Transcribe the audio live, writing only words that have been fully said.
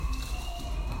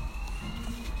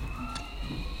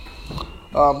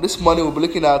This morning we'll be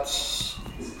looking at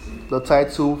the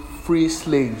title Free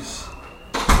Slaves.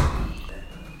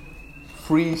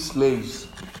 Free Slaves.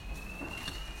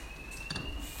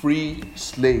 Free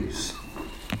Slaves.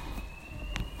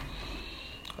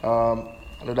 I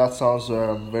know that sounds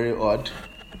very odd,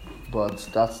 but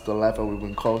that's the life that we've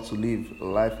been called to live, a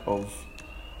life of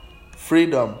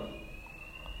freedom,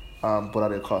 but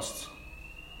at a cost.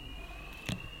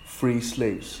 Free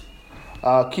slaves.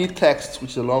 Our key text,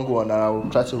 which is a long one, and I will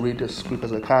try to read as quick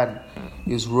as I can,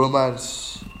 is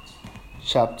Romans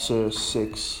chapter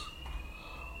 6.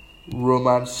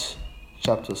 Romans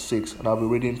chapter 6, and I'll be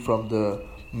reading from the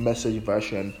Message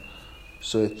version,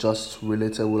 so it's just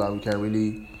relatable and we can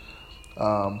really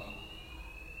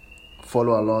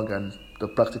follow along and the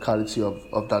practicality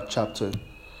of that chapter.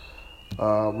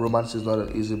 Romans is not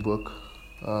an easy book,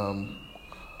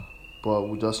 but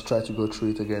we just try to go through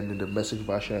it again in the Message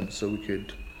version so we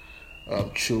could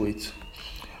chew it.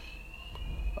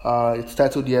 It's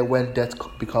titled here, When Death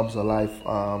Becomes Alive,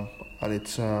 and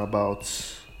it's about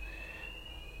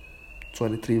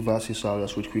 23 verses, so I'll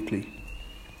just read quickly.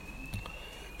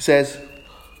 It says,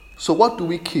 so what do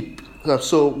we keep?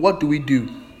 So what do we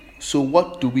do? So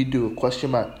what do we do?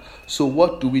 Question mark. So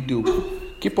what do we do?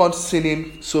 Keep on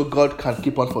sinning so God can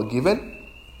keep on forgiving?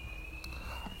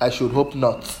 I should hope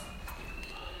not.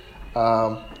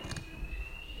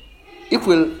 If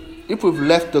we've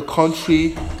left the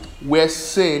country where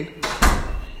sin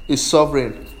is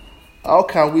sovereign, how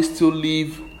can we still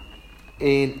live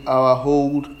in our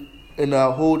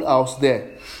old house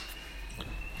there?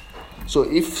 So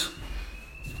if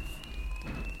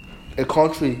a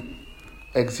country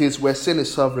exists where sin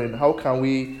is sovereign, how can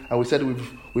we, and we said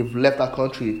we've left that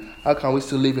country, how can we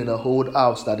still live in a old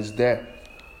house that is there?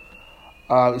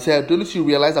 He said, don't you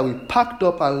realize that we packed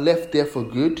up and left there for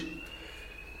good?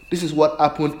 This is what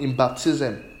happened in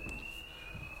baptism.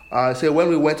 He said, when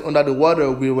we went under the water,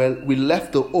 we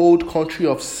left the old country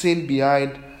of sin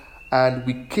behind, and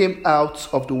we came out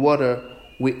of the water.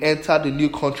 We entered the new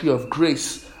country of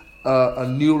grace, a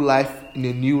new life in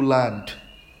a new land.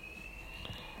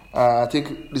 I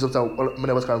think this is something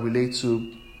many of us can relate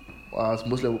to, as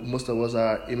most of us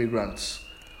are immigrants.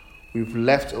 We've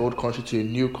left the old country to a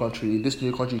new country. In this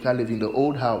new country, you can't live in the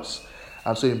old house.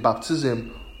 And so in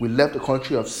baptism, we left the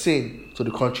country of sin to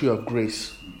the country of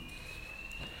grace.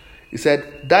 He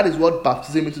said, that is what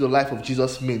baptism into the life of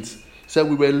Jesus means. He said,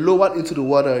 we were lowered into the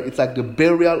water. It's like the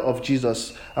burial of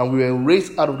Jesus. And we were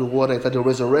raised out of the water. It's like the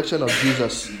resurrection of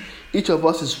Jesus. Each of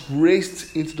us is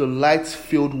raised into the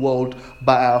light-filled world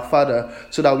by our Father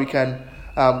so that we can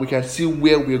see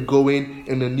where we're going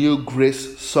in the new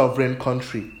grace sovereign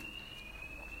country.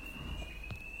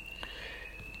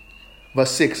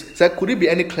 Verse 6 said, could it be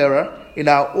any clearer? In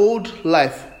our old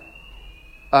life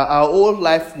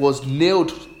was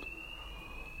nailed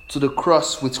to the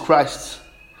cross with Christ,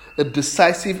 a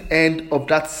decisive end of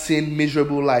that sin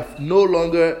miserable life. No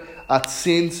longer at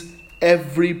sin's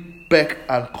every beck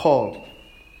and call.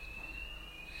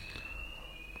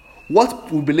 What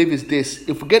we believe is this: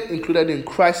 if we get included in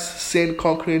Christ's sin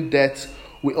conquering death,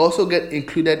 we also get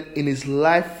included in his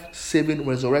life-saving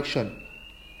resurrection.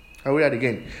 I'll read that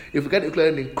again. If we get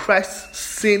included in Christ's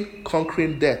sin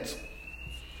conquering death,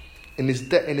 in his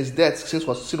death,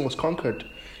 sin was conquered.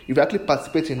 If we actually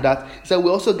participate in that, he said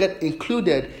we also get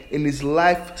included in his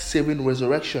life-saving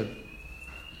resurrection.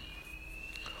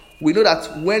 We know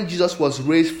that when Jesus was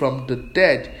raised from the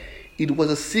dead, it was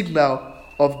a signal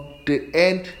of the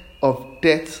end of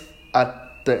death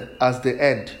as the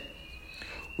end.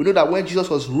 We know that when Jesus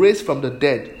was raised from the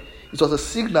dead, it was a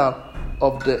signal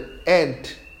of the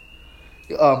end.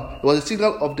 It was a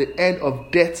signal of the end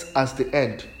of death as the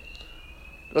end.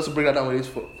 Let's break that down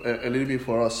a little bit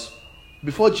for us.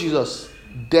 Before Jesus,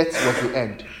 death was the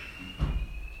end.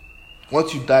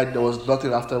 Once you died, there was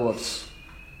nothing afterwards.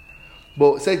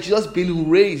 But it said Jesus being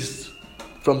raised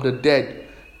from the dead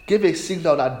gave a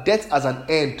signal that death as an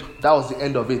end, that was the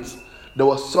end of it. There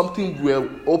was something we were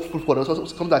hopeful for. There was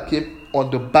something that came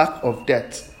on the back of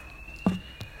death. It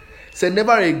said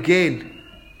never again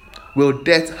will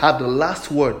death have the last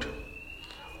word.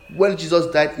 When Jesus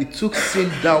died, he took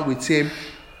sin down with him,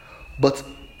 but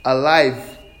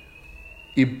alive,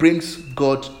 he brings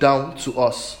God down to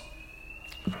us.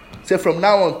 So from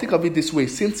now on, think of it this way: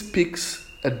 sin speaks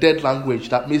a dead language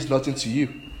that means nothing to you.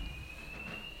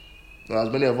 As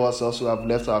many of us also have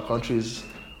left our countries,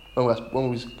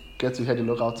 when we get to hear the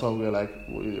local tongue, we're like,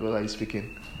 what are you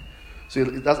speaking? So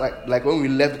that's like when we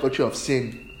left the country of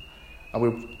sin,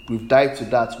 and we've died to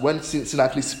that. When sin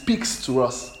actually speaks to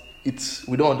us,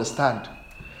 we don't understand.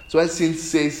 So when sin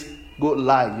says, go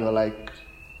lie, you're like,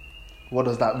 what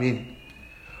does that mean?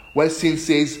 When sin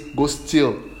says, go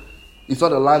steal, it's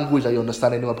not a language that you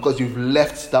understand anymore because you've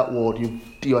left that world.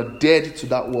 You are dead to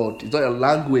that world. It's not a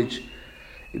language.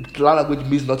 The language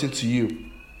means nothing to you.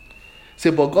 Say,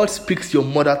 but God speaks your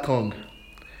mother tongue.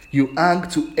 You hang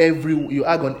on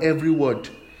every word.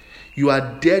 You are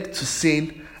dead to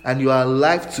sin and you are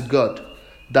alive to God.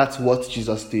 That's what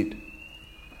Jesus did.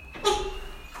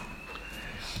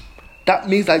 That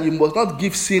means that you must not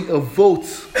give sin a vote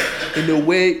in the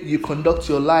way you conduct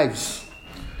your lives.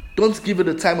 Don't give it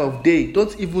the time of day.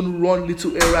 Don't even run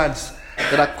little errands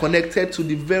that are connected to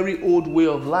the very old way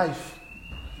of life.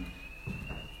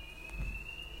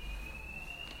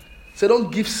 So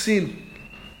don't give sin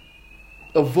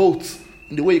a vote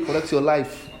in the way you conduct your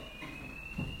life.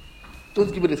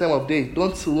 Don't give it the time of day.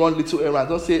 Don't run little errands.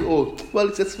 Don't say, oh, well,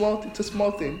 it's a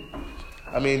small thing.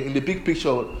 I mean, in the big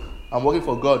picture, I'm working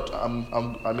for God.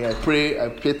 I pray, I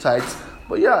pay tithes.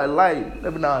 But yeah, I lie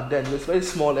every now and then. It's very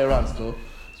small errands, though.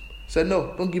 Say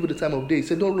no, don't give it the time of day.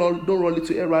 Say don't run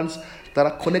little errands that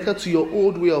are connected to your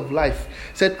old way of life.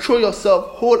 Say throw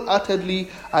yourself wholeheartedly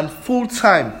and full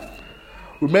time.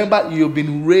 Remember, you've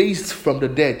been raised from the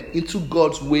dead into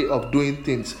God's way of doing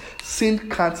things. Sin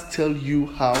can't tell you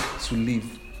how to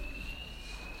live.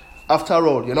 After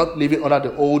all, you're not living under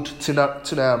the old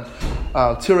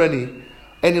tyranny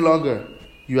any longer.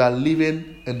 You are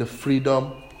living in the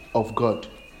freedom of God.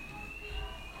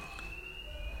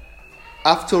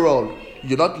 After all,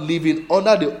 you're not living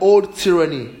under the old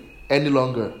tyranny any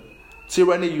longer.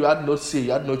 Tyranny, you had no say,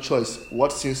 you had no choice.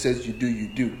 What sin says you do, you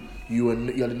do. You are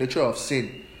the nature of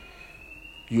sin.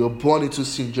 You are born into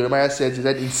sin. Jeremiah says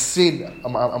that in sin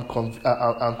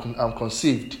I'm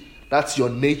conceived. That's your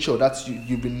nature. That's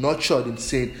you've been nurtured in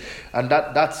sin, and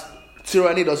that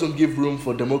tyranny doesn't give room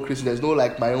for democracy. There's no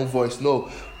like my own voice. No,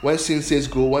 when sin says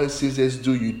go, when sin says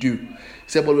do, you do. He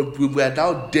said, but we are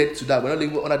now dead to that. We're not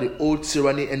living under the old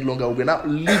tyranny any longer. We're now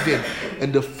living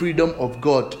in the freedom of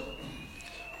God,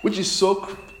 which is so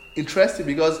interesting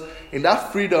because in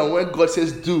that freedom, when God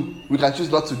says do, we can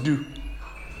choose not to do.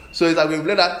 So it's like we've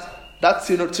led that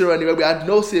tyranny where we had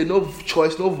no say, no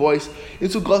choice, no voice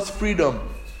into God's freedom.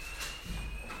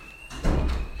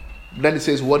 Then it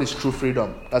says, what is true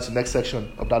freedom? That's the next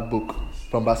section of that book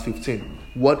from verse 15.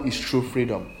 What is true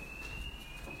freedom?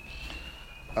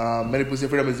 Many people say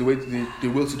freedom is the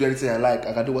will to do anything I like.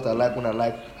 I can do what I like, when I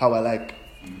like, how I like.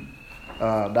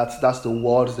 That's the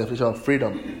world's definition of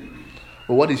freedom.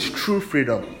 But what is true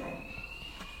freedom?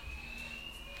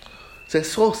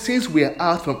 So since we are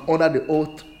out from under the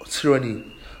old tyranny,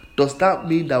 does that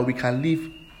mean that we can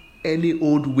live any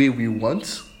old way we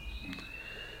want?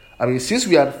 I mean, since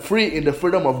we are free in the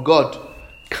freedom of God,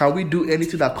 can we do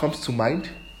anything that comes to mind?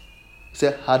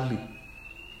 Say, hardly.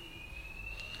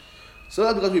 So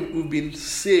that's because we've been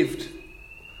saved,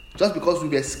 just because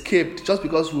we've escaped, just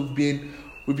because we've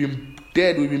been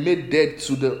dead, we've been made dead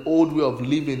to the old way of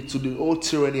living, to the old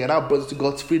tyranny, and now brought us to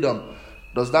God's freedom.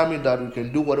 Does that mean that we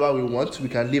can do whatever we want? We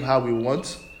can live how we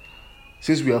want?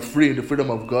 Since we are free in the freedom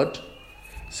of God?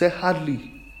 Say, hardly.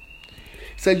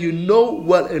 He said, you know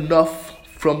well enough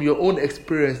from your own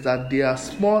experience that there are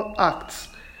some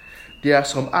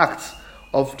acts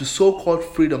of the so-called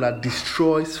freedom that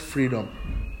destroys freedom.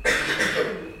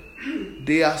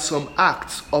 There are some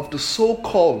acts of the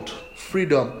so-called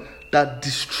freedom that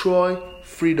destroy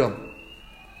freedom.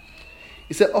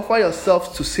 He said, offer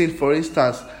yourself to sin, for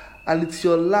instance, and it's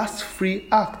your last free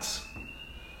act.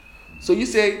 So you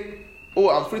say, oh,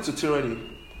 I'm free to tyranny.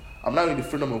 I'm now in the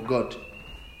freedom of God.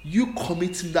 You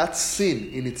committing that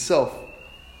sin in itself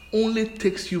only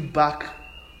takes you back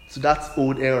to that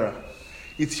old era.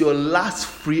 It's your last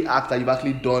free act that you've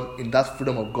actually done in that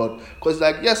freedom of God. Because it's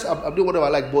like, yes, I'm doing whatever I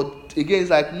like. But again,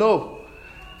 it's like, no.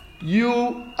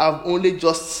 You have only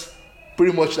just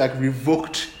pretty much like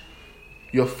revoked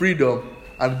your freedom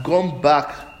and gone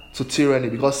back to tyranny.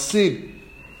 Because sin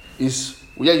is,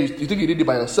 you think you did it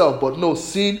by yourself. But no,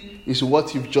 sin is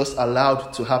what you've just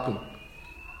allowed to happen.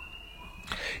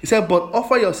 He said, but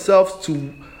offer yourselves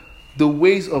to the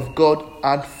ways of God,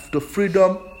 and the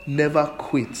freedom never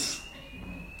quits.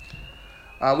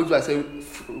 Which I say,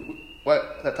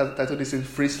 title this in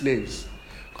free slaves.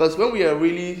 Because when we are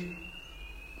really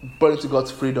brought into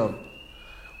God's freedom,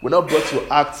 we're not brought to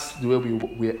act the way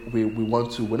we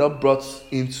want to. We're not brought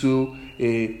into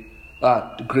the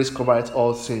grace covers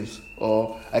all sins,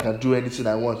 or I can do anything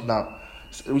I want now.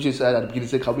 Which is said at the beginning,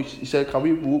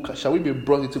 shall we be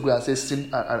brought into God and say sin,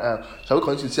 and shall we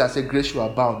continue to sin and say grace shall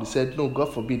abound? He said, no,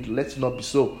 God forbid, let it not be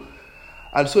so.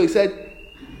 And so he said,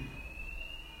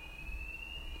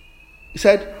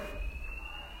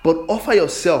 but offer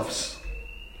yourselves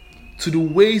to the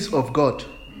ways of God,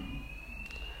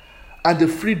 And the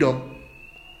freedom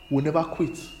will never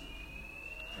quit.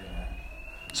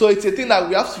 So it's a thing that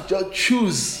we have to just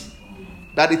choose.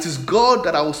 That it is God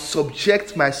that I will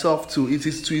subject myself to. It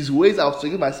is to His ways I will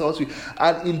subject myself to.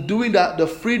 And in doing that, the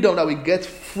freedom that we get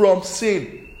from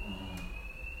sin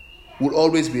will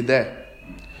always be there.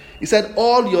 He said,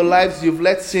 all your lives you've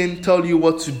let sin tell you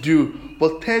what to do.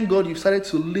 But thank God you've started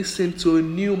to listen to a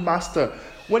new master.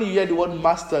 When you hear the word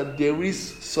master, there is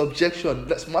subjection.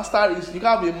 Master is, you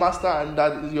can't be a master and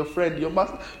that is your friend. Your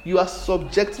master, you are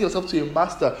subjecting yourself to a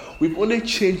master. We've only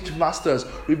changed masters.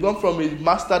 We've gone from a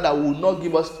master that will not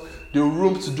give us the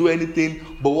room to do anything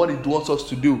but what it wants us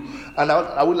to do. And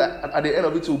I would like, at the end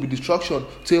of it will be destruction.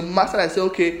 To a master that say,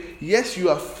 okay, yes, you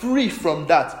are free from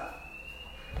that.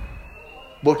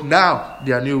 But now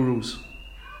there are new rules.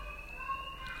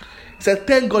 He said,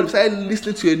 thank God, we started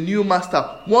listening to a new master,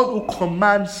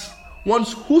 one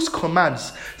whose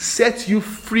commands set you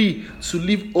free to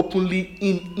live openly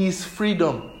in His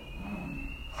freedom.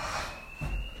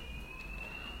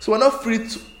 So we're not free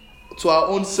to our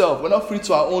own self. We're not free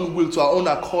to our own will, to our own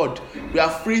accord. We are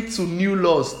free to new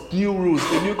laws, new rules,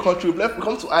 a new country. We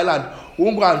come to Ireland. We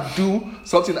won't go and do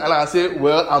something in Ireland and say,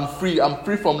 well, I'm free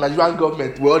from Nigerian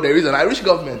government. Well, there is an Irish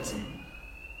government.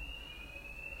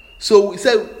 So he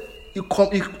said, He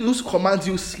commands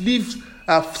you, sets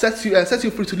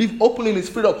you free to live openly in His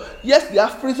freedom. Yes, there are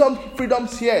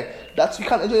freedoms here that you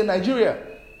can enjoy in Nigeria.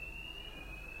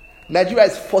 Nigeria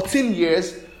is 14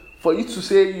 years for you to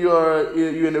say you're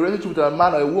in a relationship with a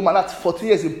man or a woman. That's 14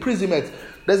 years imprisonment.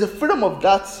 There's a freedom of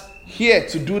that here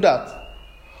to do that.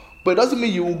 But it doesn't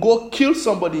mean you will go kill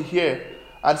somebody here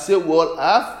and say, well,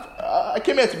 I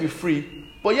came here to be free.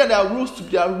 But yeah, there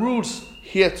are rules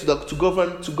here to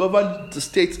govern the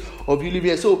state of you living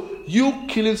here. So you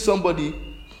killing somebody,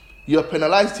 you're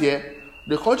penalized here.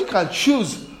 The country can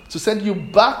choose to send you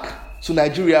back to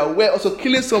Nigeria, where also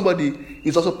killing somebody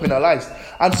is also penalized.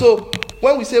 And so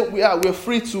when we say we're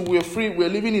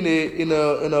living in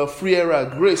a free era.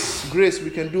 Grace, we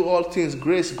can do all things.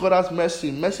 Grace, God has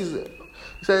mercy. Mercy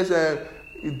says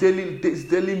it's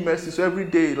daily mercy. So every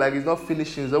day, like, it's not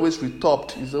finishing, it's always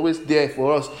retopped, it's always there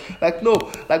for us. Like, no,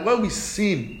 like when we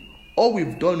sin, all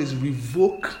we've done is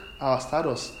revoke our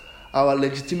status, our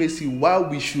legitimacy, while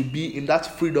we should be in that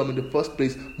freedom in the first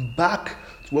place, back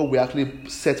to what we actually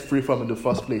set free from in the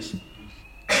first place.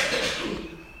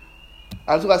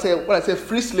 And so when I say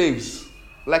free slaves,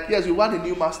 like, yes, we want a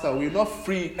new master. We're not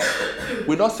free.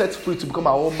 We're not set free to become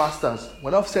our own masters. We're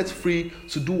not set free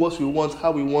to do what we want,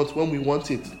 how we want, when we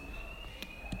want it.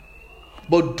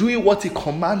 But doing what He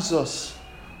commands us.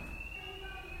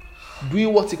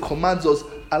 Doing what He commands us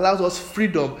allows us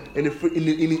freedom in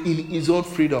His own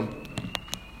freedom.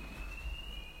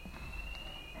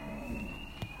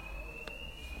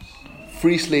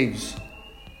 Free slaves.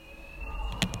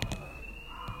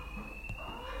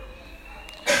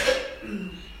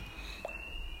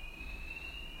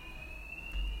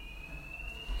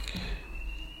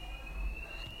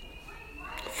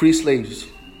 Free slaves.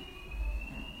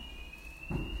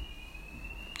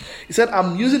 He said,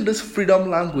 I'm using this freedom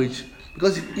language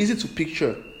because it's easy to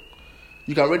picture.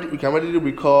 You can readily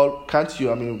recall, can't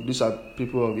you? I mean, these are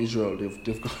people of Israel.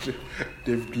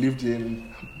 They've lived in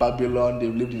Babylon.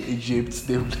 They've lived in Egypt.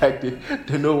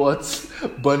 They know what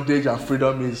bondage and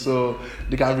freedom is, so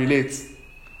they can relate.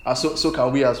 And so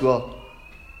can we as well.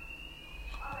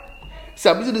 See,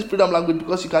 I'm using this freedom language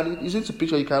because it's easy to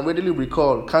picture. You can readily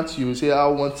recall, can't you? Say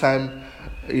how one time,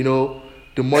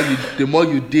 the more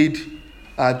you did,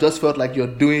 just felt like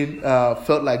not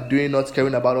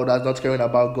caring about others, not caring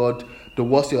about God, the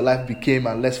worse your life became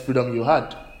and less freedom you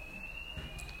had.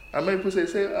 And many people say,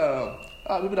 people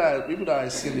that are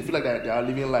sin, they feel like they are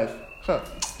living life.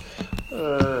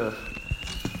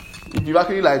 If you've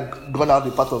actually gone out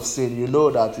the path of sin, you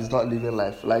know that it's not living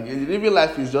life. Like, living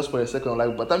life is just for a second.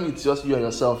 Like, by the time it's just you and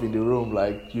yourself in the room,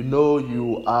 like, you're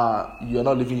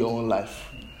not living your own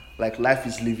life. Like, life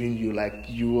is living you. Like,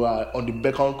 you are on the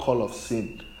beck and call of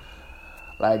sin.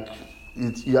 Like,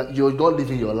 you're not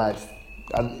living your life.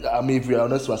 And I mean, if we are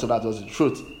honest to ourselves, that's the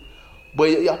truth. But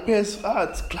it appears,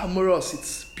 it's glamorous,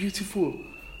 it's beautiful.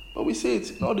 But we see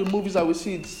it in all the movies that we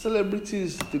see. It's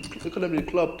celebrities, they call them the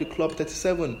Club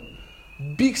 37.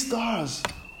 Big stars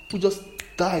who just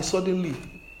die suddenly.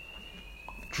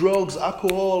 Drugs,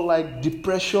 alcohol, like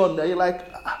depression. You're like,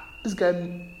 this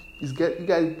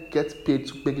guy gets paid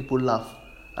to make people laugh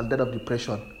and dead of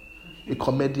depression. A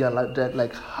comedian like that,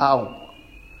 like how?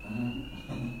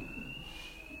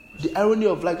 The irony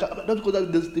of that's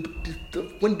because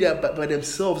when they are by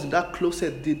themselves in that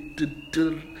closet,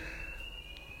 the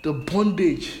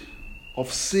bondage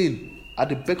of sin at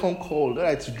the beck and call, whether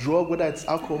it's drug, whether it's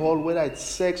alcohol, whether it's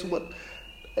sex, what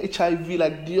HIV,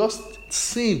 like just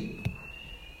sin.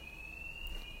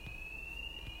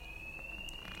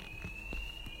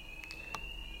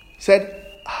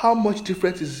 Said, how much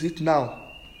different is it now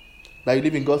that you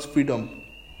live in God's freedom?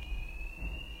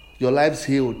 Your life's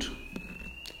healed,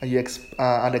 and you're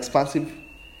expansive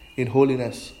in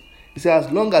holiness. He said,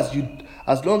 as long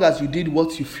as you did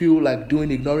what you feel like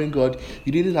doing, ignoring God,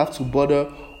 you didn't have to bother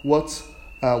what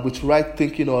with right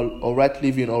thinking or right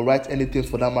living or right anything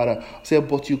for that matter. He said,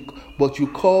 but you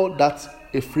call that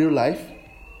a free life?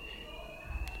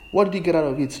 What did you get out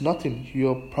of it? Nothing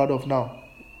you're proud of now.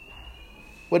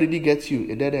 What did he get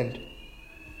you? A dead end.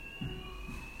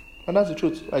 And that's the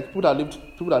truth. Like people that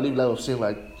live life of sin,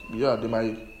 like they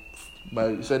might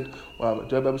he said, the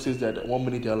Bible says that 1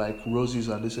 minute they're like roses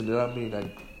and this and the other minute like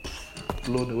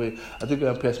blown away. I think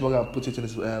Piers Morgan put it in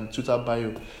his Twitter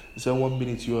bio. He said 1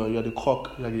 minute you're the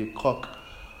cock, like a cock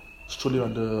strolling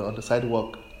on the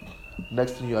sidewalk.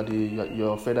 Next thing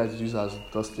your feather is used as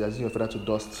dust. You're using your feather to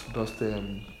dust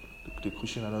the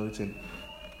cushion and everything.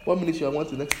 1 minute you want,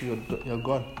 the next thing you're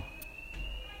gone.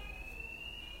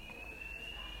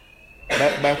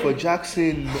 Michael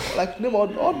Jackson, like name all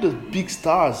the big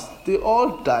stars, they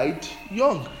all died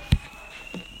young.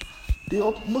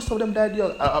 Most of them died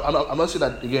young. I'm not saying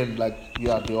that again, like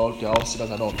they're all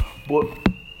sinners and all, but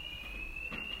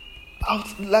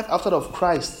life outside of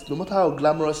Christ, no matter how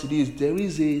glamorous it is, there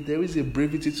is a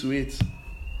brevity to it.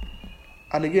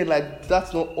 And again, like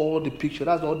that's not all the picture.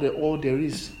 That's not all there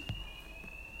is.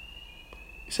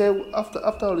 He said,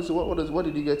 after all this, what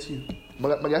did he get you?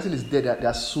 Michael Jackson is dead. They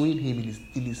are suing him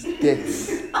in his death.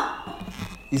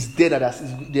 He's dead.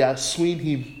 They are suing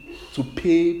him to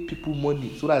pay people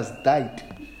money. So that's died.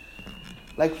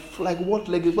 Like what?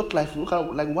 Like what life? What kind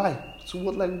of, like why? So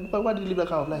what? Like why did he live that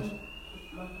kind of life?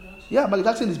 Yeah, Michael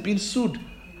Jackson is being sued.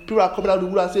 People are coming out of the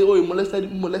wood and say, "Oh, he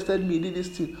molested me. He did this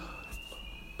thing." People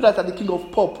that are the king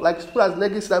of pop, like people as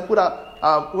legacy, like people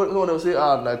that when they say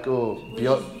like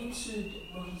beyond.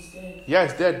 Yeah,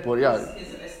 he's dead, but yeah,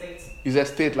 his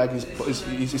estate, like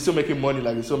he's still making money,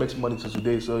 like he still makes money to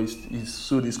today. So he's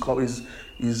sued. His company,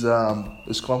 his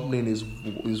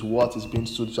worth is being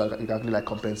sued, so he can actually like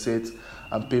compensate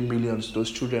and pay millions to those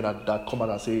children that come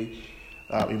out and say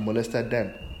he molested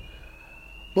them.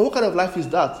 But what kind of life is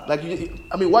that? Like,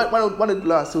 why did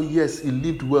people say, yes, he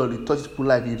lived well, he touched people's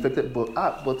life, he infected, but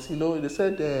they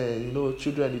said,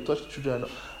 children, he touched children,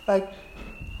 like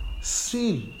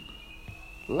sin.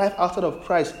 Life outside of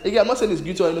Christ. Again, I'm not saying it's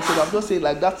guilty or anything. I'm just saying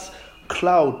like that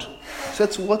cloud.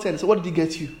 Said to what end? So what did he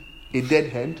get you? A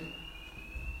dead hand?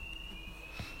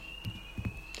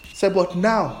 Said, but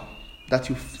now that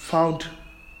you found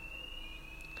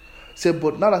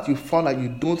that you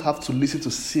don't have to listen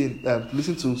to sin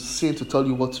to tell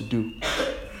you what to do,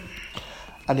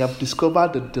 and you have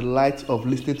discovered the delight of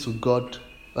listening to God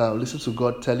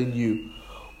telling you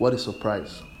what is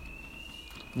surprise.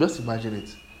 Just imagine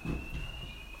it.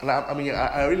 And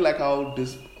I really like how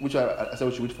this, which I said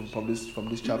we should read from this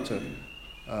chapter.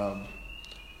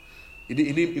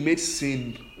 It made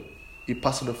sin, it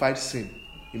personified sin.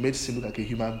 It made sin look like a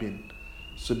human being.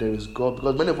 So there is God,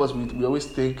 because many of us we always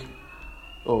think,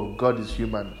 oh, God is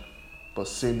human, but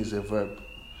sin is a verb.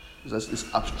 It's just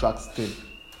this abstract thing.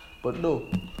 But no,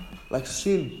 like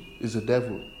sin is the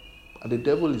devil, and the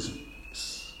devil is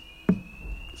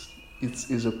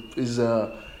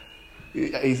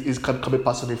can be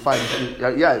personified.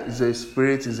 Yeah, it's a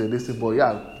spirit, it's a listing, but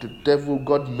yeah, the devil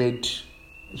God made.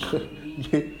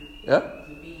 Yeah,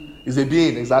 it's a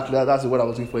being. Exactly, that's the word I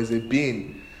was looking for. It's a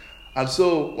being. And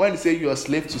so when you say you're a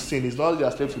slave to sin, it's not you're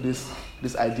a slave to this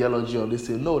ideology or this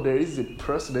thing. No, there is a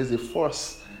person, there's a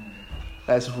force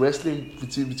that's wrestling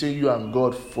between you and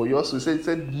God for your soul. He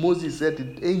said Moses said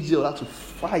the angel had to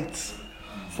fight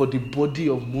for the body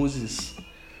of Moses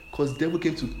because the devil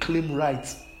came to claim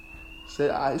rights.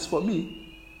 Said, it's for me.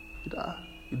 He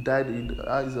died. He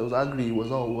was angry. He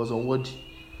was unworthy.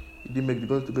 He didn't make it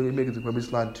to the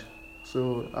promised land.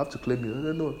 So I have to claim it. I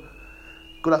don't know.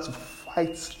 God has to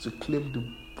fight to claim the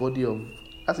body of.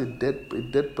 That's a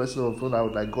dead person of whom I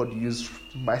would like God used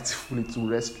mightily to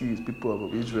rescue his people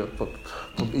of Israel from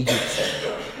Egypt.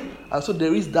 And so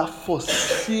there is that force.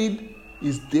 Sin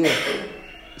is there.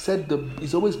 He said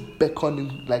it's always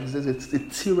beckoning, like it's a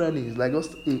tyranny. It's like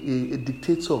just a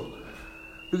dictator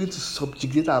looking to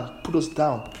subjugate and put us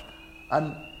down.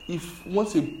 And if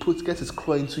once he gets his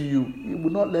claw into you, he will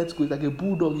not let go. It's like a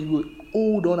bulldog. He will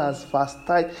hold on as fast,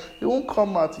 tight. He won't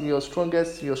come out in your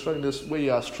strongest where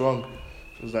you are strong.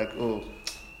 It's like, oh,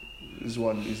 this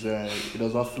one is he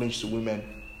does not flinch to women.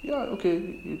 Yeah, okay.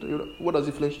 What does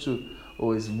it flinch to?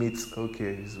 Oh, it's meat.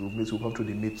 Okay, meat will come to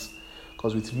the meat.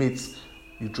 Because with meat,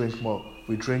 you drink more.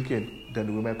 With drinking, then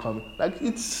the women come. Like,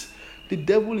 it's, the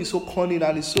devil is so cunning,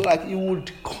 and it's so, like, he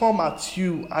would come at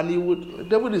you, and the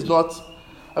devil is not,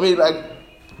 I mean, like,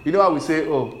 you know how we say,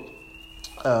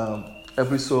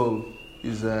 every soul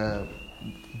is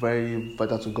very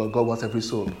vital to God. God wants every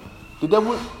soul. The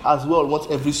devil as well wants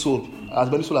every soul,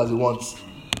 as many souls as he wants.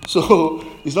 So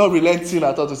it's not relenting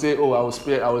at all to say, I will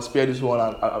spare this one,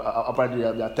 and apparently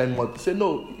there are 10 more. Say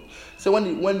no. So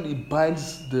when he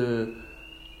binds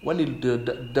when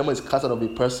the demon is cast out of a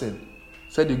person,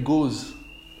 said he goes,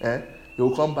 he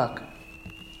will come back.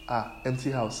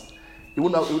 Empty house. He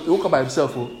won't come by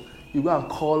himself. He will go and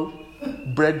call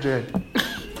brethren.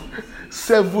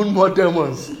 7 more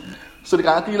demons. So they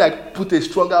can actually like put a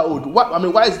stronger hold.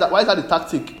 Why is that? Why is that the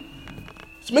tactic?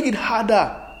 To make it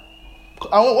harder.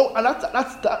 And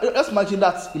let's imagine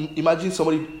that. Imagine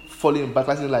somebody falling,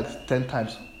 backsliding like 10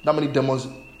 times. That many demons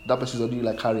that person is already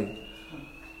like carrying.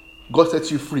 God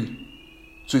sets you free.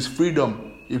 So it's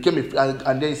freedom. You came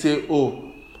and then you say,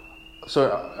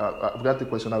 sorry, I forgot the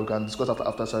question. Now we can discuss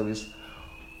after service.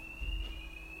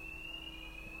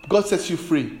 God sets you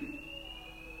free.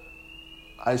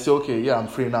 I say, okay, yeah, I'm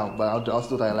free now, but I'll do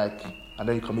what I like. And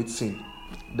then you commit sin.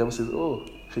 The devil says,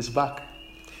 he's back.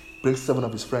 Brings 7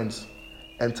 of his friends.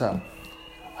 Enter.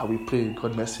 And we pray,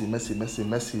 God, mercy, mercy, mercy,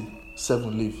 mercy.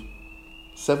 7 leave.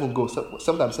 7 go.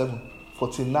 7 times 7.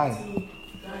 49.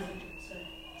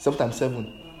 7 times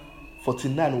 7.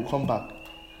 49 will come back.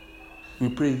 We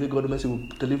pray, God, mercy will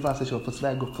deliver us.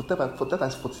 49 go. 49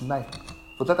 times 49.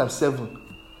 49 times 7.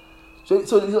 So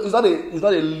it's not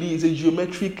a lead, it's a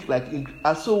geometric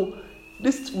and so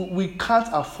this we can't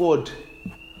afford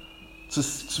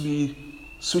to be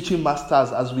switching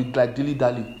masters as we like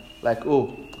dilly-dally. Like,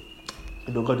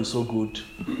 God is so good.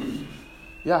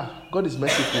 Yeah, God is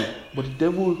merciful, but the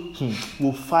devil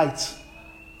will fight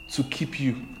to keep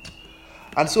you.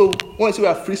 And so when I say we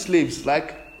are free slaves,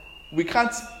 like we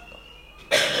can't.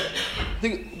 I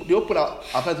think the open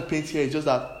I'm trying to paint here is just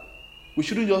that we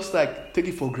shouldn't just like take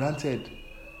it for granted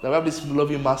that we have this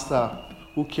loving master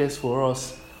who cares for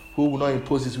us, who will not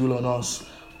impose his will on us,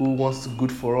 who wants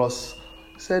good for us.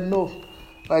 He said no.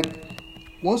 Like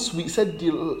once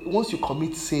you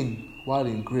commit sin while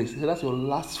in grace, he said that's your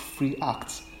last free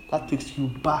act. That takes you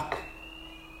back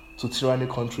to tyranny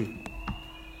country.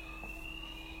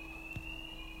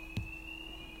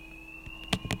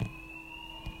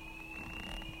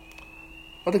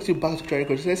 That takes you back to tyranny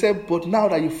country. So he said, but now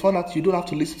that you found out you don't have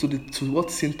to listen to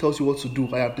what sin tells you what to do,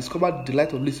 I have discovered the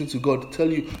delight of listening to God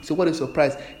tell you. So what a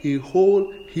surprise. A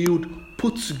whole, healed,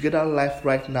 put together life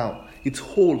right now. It's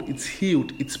whole, it's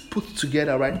healed, it's put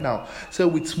together right now. So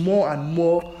with more and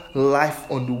more life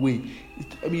on the way.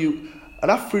 And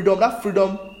that freedom,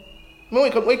 when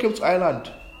you came to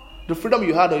Ireland, the freedom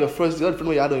you had on your first year, the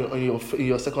freedom you had in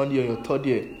your second year, your third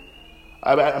year.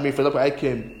 For example, I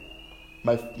came,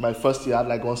 my first year I had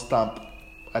like one stamp.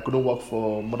 I couldn't work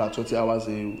for more than 20 hours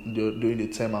during the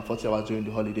term and 40 hours during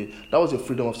the holiday. That was a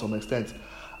freedom of some extent.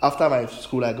 After my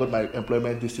school, I got my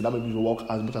employment distance. That made me work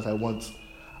as much as I want.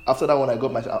 After that one,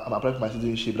 I'm applying for my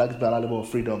citizenship. That gives me another level of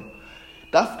freedom.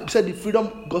 That said, the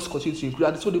freedom God continues to increase.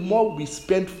 And so the more we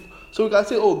spend, so we can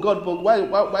say, God, but why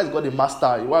is God a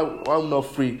master? Why am I not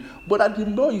free? But the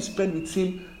more you spend with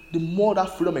Him, the more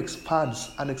that freedom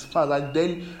expands. And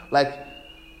then, like,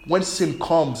 when sin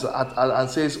comes and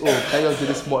says, can you just do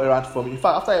this more errand for me? In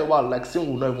fact, after a while, like, sin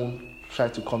will not even try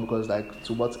to come because, like,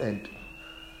 to what end?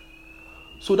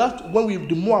 So that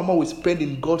the more and more we spend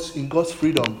in God's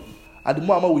freedom, and the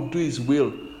more and more we do His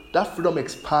will, that freedom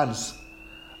expands,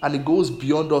 and it goes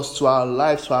beyond us to our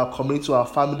lives, to our community, to our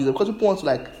families. Because people want to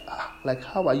like,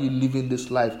 how are you living this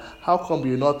life? How come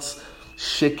you're not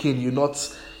shaking? You're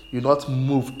not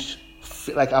moved?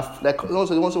 Like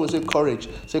also we say courage.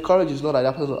 Say courage is not like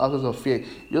absence of fear.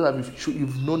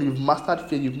 You've mastered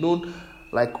fear. You've known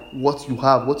like what you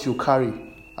have, what you carry,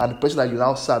 and the person that you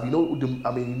now serve. You know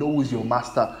who is your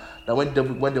master. That when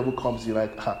devil comes, you're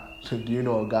like, do you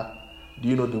know Oga? Do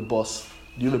you know the boss?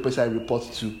 Do you know the person I report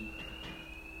to?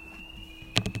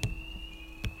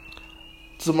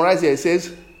 To summarize here, it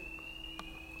says,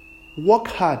 work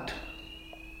hard.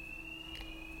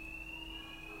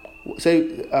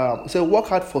 Say work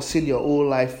hard for sin your whole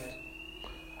life,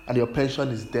 and your pension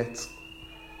is death.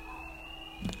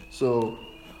 So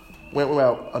when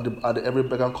we're at the every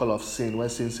beck and call of sin, when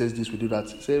sin says this, we do that.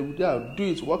 Say, yeah, do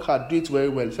it, work hard, do it very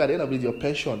well. So at the end of it, your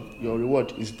pension, your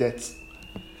reward is death.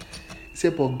 Say,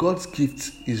 but God's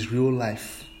gift is real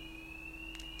life,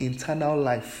 eternal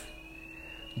life,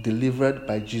 delivered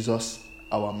by Jesus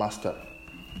our master.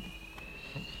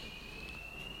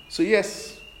 So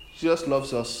yes, Jesus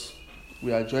loves us.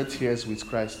 We are joint heirs with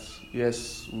Christ.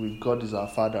 Yes, God is our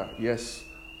Father. Yes,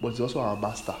 but He's also our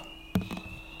master.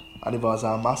 And if He was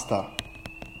our master,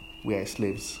 we are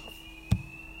slaves.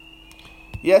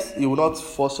 Yes, He will not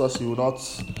force us. He will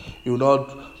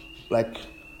not like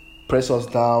press us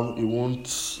down. He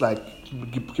won't like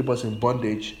keep us in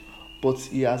bondage. But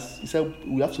He said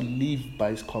we have to live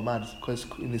by His commands, because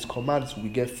in His commands we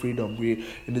get freedom.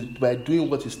 By doing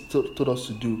what He's told us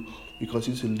to do, we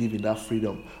continue to live in that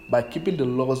freedom. By keeping the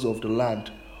laws of the land,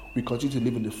 we continue to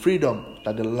live in the freedom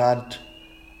that the land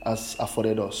has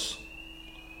afforded us.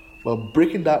 But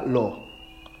breaking that law,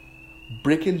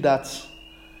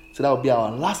 so that will be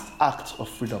our last act of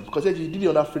freedom. Because if you did it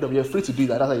on that freedom, you're free to do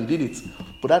it, and that's how you did it.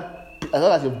 But that, as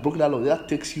long as you've broken that law, that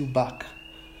takes you back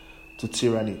to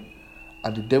tyranny.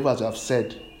 And the devil, as I have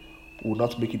said, will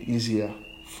not make it easier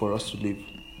for us to live.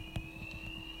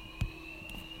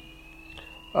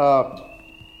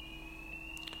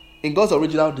 In God's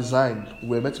original design,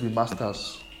 we're meant to be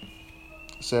masters.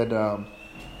 He said,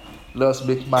 let us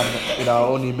make man in our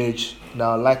own image, in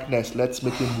our likeness. Let's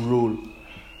make him rule.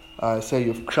 Say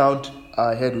you've crowned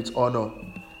our head with honor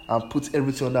and put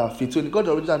everything under our feet. So in God's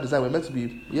original design, we're meant to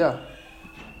be, we're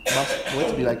meant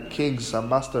to be like kings and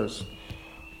masters.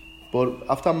 But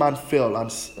after man fell and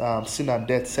sin and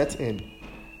death set in,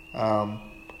 we're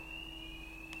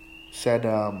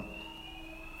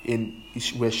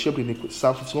shaped in iniquity.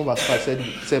 Psalm 51 verse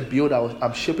 5 said, behold,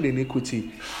 I'm shaped in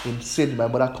iniquity. In sin, my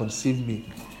mother conceived me.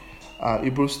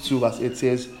 Hebrews 2 verse 8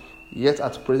 says, yet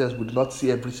at present we do not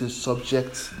see everything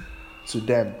subject to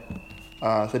them.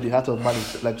 So the heart of man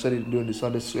is, like we said during the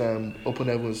Sunday's open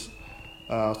heavens,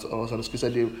 or Sunday school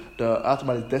said, the heart of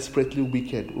man is desperately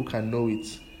wicked. Who can know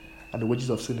it? And the wages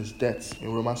of sin is death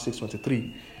in Romans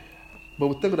 6:23. But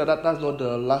we think that's not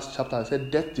the last chapter. I said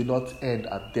death did not end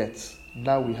at death.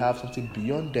 Now we have something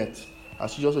beyond death,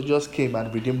 as Jesus just came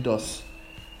and redeemed us.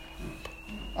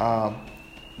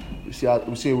 We see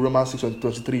in Romans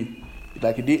 6:23,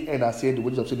 like it didn't end as saying the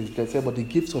wages of sin is death, but the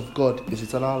gift of God is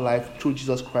eternal life through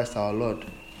Jesus Christ our Lord.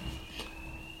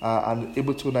 And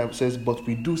Able 2:9 says, but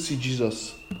we do see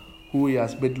Jesus, who He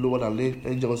has made lower than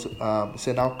angels,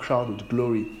 said now crowned with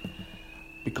glory,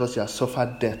 because He has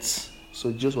suffered death.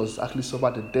 So Jesus was actually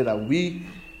suffered the death that we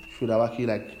should have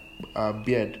actually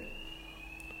bared.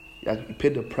 He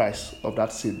paid the price of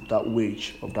that sin, that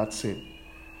wage of that sin.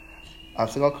 And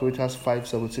 2 Corinthians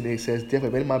 5:17 says, therefore,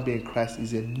 if any man be in Christ,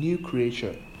 is a new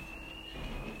creature.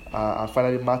 And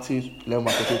finally, Matthew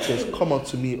 11:8 says, come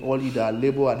unto me, all ye that are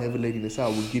labor and heavy laden, and I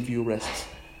will give you rest.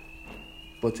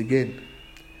 But again,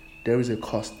 there is a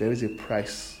cost, there is a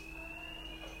price.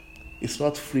 It's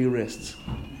not free rest.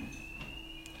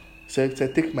 So he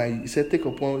said, take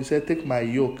my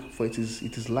yoke, for it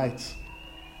is light.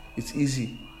 It's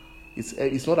easy.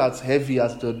 It's not as heavy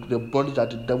as the bondage that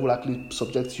the devil actually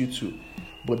subjects you to.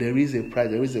 But there is a price,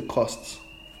 there is a cost.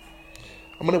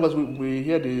 How many of us, we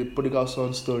hear the prodigal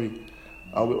son story, and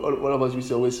all of us used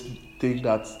to always think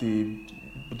that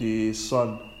the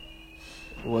son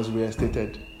was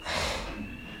reinstated.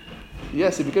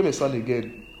 Yes, he became a son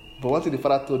again. But one thing the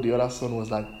father told the other son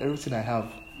was like, everything I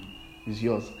have is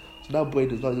yours. So that boy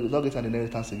does not get an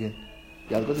inheritance again.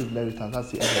 He has got his inheritance.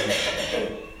 That's the end of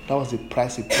it. That was the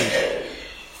price he paid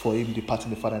for him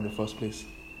departing the father in the first place.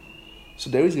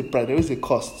 So there is a price, there is a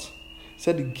cost. He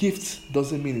said the gift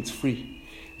doesn't mean it's free.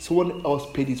 Someone else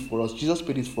paid it for us. Jesus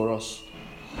paid it for us.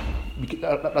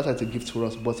 That's why it's a gift for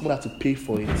us. But someone has to pay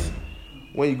for it.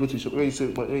 When you go to shop, when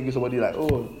you give somebody like,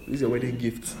 oh, this is your wedding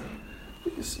gift.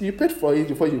 You paid for it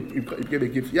before you became a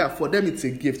gift. Yeah, for them it's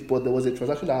a gift, but there was a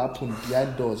transaction that happened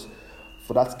behind doors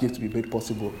for that gift to be made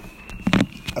possible.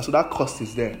 And so that cost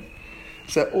is there.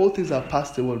 So all things are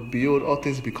passed away, behold, all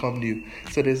things become new.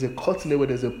 So there's a cutting away,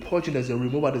 there's a purging, there's a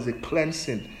removal, there's a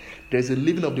cleansing. There's a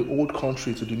leaving of the old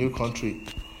country to the new country.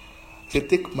 So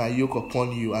take my yoke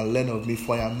upon you and learn of me,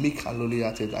 for I am meek and lowly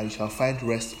hearted, and you shall find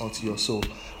rest unto your soul.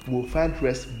 We will find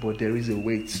rest, but there is a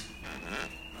weight.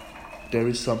 There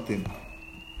is something.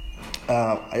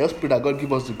 I just pray that God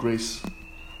give us the grace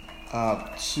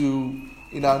to,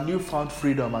 in our newfound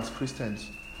freedom as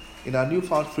Christians, in our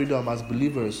newfound freedom as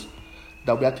believers,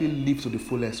 that we actually live to the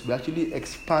fullest. We actually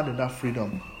expand in that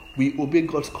freedom. We obey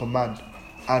God's command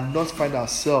and not find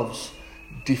ourselves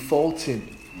defaulting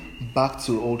back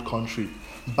to old country,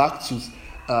 back to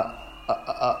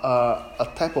a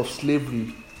type of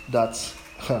slavery that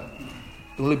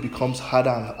only becomes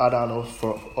harder and harder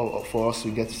for us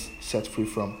to get set free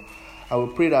from. I will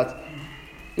pray that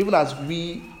even as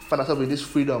we find ourselves in this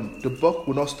freedom, the buck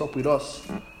will not stop with us.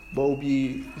 but it will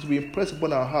be impressed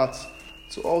upon our hearts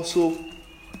to also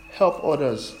help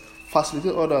others,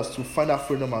 facilitate others to find that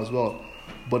freedom as well.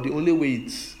 But the only way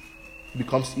it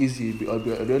becomes easy, or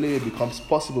the only way it becomes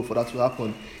possible for that to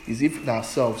happen, is if in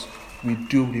ourselves we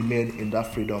do remain in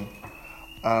that freedom.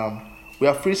 We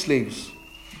are free slaves.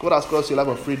 God has called us to a life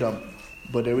of freedom,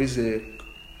 but there is a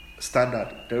standard,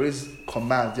 there is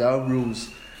commands, there are rules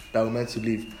that we're meant to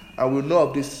live. And we'll know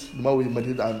of this the more we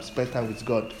meditate and spend time with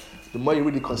God. The more you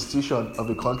read the constitution of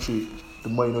a country, the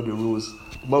more you know the rules.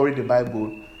 The more we read the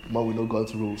Bible, the more we know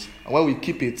God's rules. And when we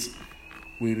keep it,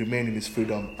 we remain in His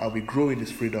freedom and we grow in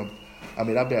His freedom. And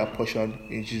may that be our portion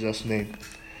in Jesus' name.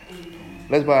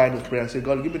 Let's bow our heads in prayer and say,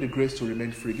 God, give me the grace to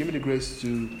remain free. Give me the grace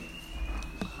to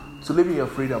live in your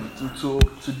freedom,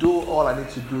 to do all I need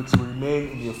to do to remain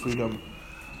in your freedom.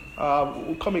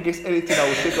 We'll come against anything that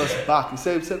will take us back. He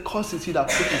said, "Cursed is he that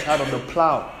puts his hand on the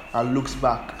plow and looks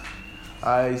back."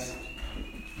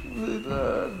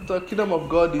 The kingdom of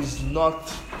God is not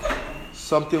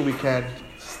something we can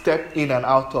step in and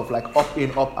out of, like up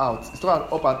in, up out. It's not an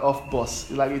up and off bus.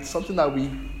 It's something that we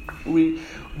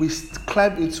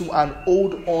climb into and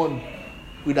hold on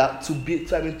with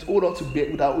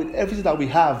everything that we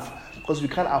have, because we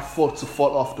can't afford to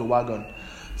fall off the wagon.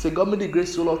 Say, God, give me the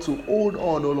grace, O Lord, to hold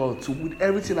on, O Lord, with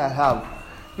everything I have.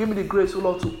 Give me the grace, O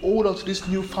Lord, to hold on to this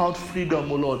newfound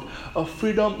freedom, O Lord. A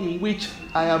freedom in which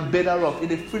I am better off.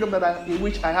 In a freedom in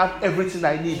which I have everything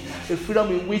I need. A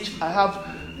freedom in which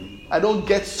I don't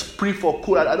get free for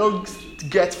cool. I don't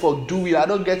get for doing. I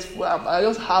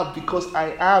just have because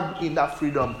I am in that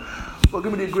freedom. But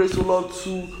give me the grace, O Lord,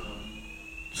 to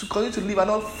continue to live and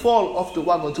not fall off the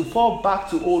wagon, to fall back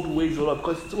to old ways, O Lord,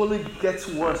 because it only gets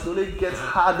worse, it only gets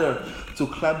harder to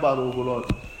climb out over, Lord.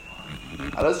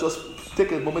 And let's just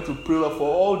take a moment to pray, Lord,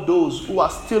 for all those who are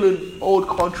still in old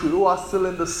country, who are still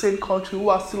in the same country, who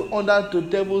are still under the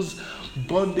devil's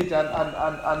bondage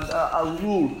and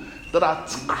rule, that are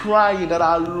crying, that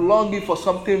are longing for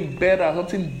something better,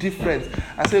 something different.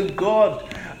 I say, God,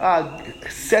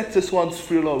 set this ones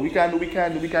free, Lord. We can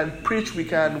preach, we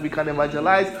can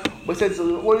evangelize, but it's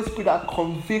the Holy Spirit that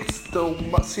convicts the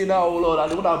sinner, oh Lord,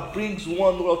 and the one that brings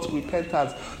one, Lord, to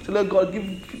repentance. So let God give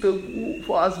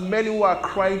for as many who are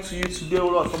crying to you today, oh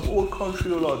Lord, from old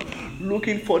country, oh Lord,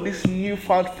 looking for this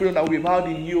newfound freedom that we've had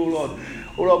in you, oh Lord.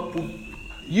 Oh Lord,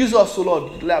 use us, oh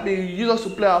Lord. Use us to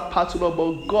play our part, oh Lord.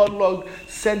 But God, Lord,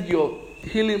 send your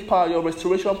healing power, your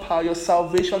restoration power, your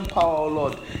salvation power, oh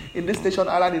Lord, in this nation,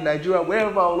 Ireland, in Nigeria,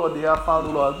 wherever, oh Lord, they are found,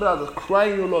 oh Lord. As well as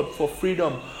crying, oh Lord, for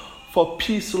freedom, for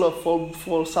peace, oh Lord,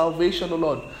 for salvation, oh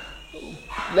Lord.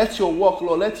 Let your work,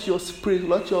 Lord, let your spirit,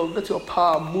 let your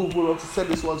power move, oh Lord, to set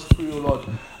these ones free, oh Lord.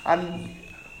 And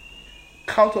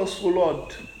count us, oh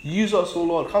Lord. Use us, oh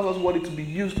Lord. Count us worthy to be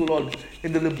used, oh Lord,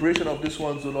 in the liberation of these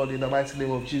ones, oh Lord, in the mighty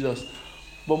name of Jesus.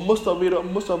 But most of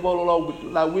all, oh Lord,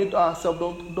 we ourselves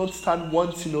don't stand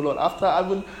wanting, oh Lord.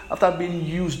 After being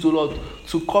used, oh Lord,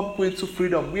 to come into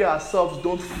freedom, we ourselves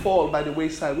don't fall by the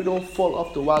wayside. We don't fall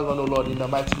off the wagon, oh Lord, in the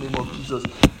mighty name of Jesus.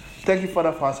 Thank you,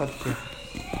 Father, for answered prayer.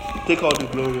 Take all the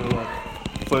glory, oh Lord.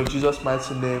 For in Jesus'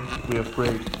 mighty name we have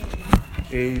prayed.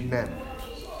 Amen.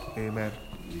 Amen.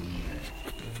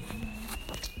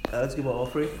 Let's give our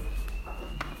offering.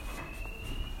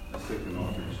 Let's take an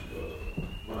offering.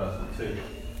 What has to take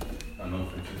an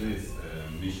offering? Today is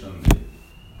Mission Day.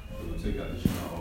 We will take additional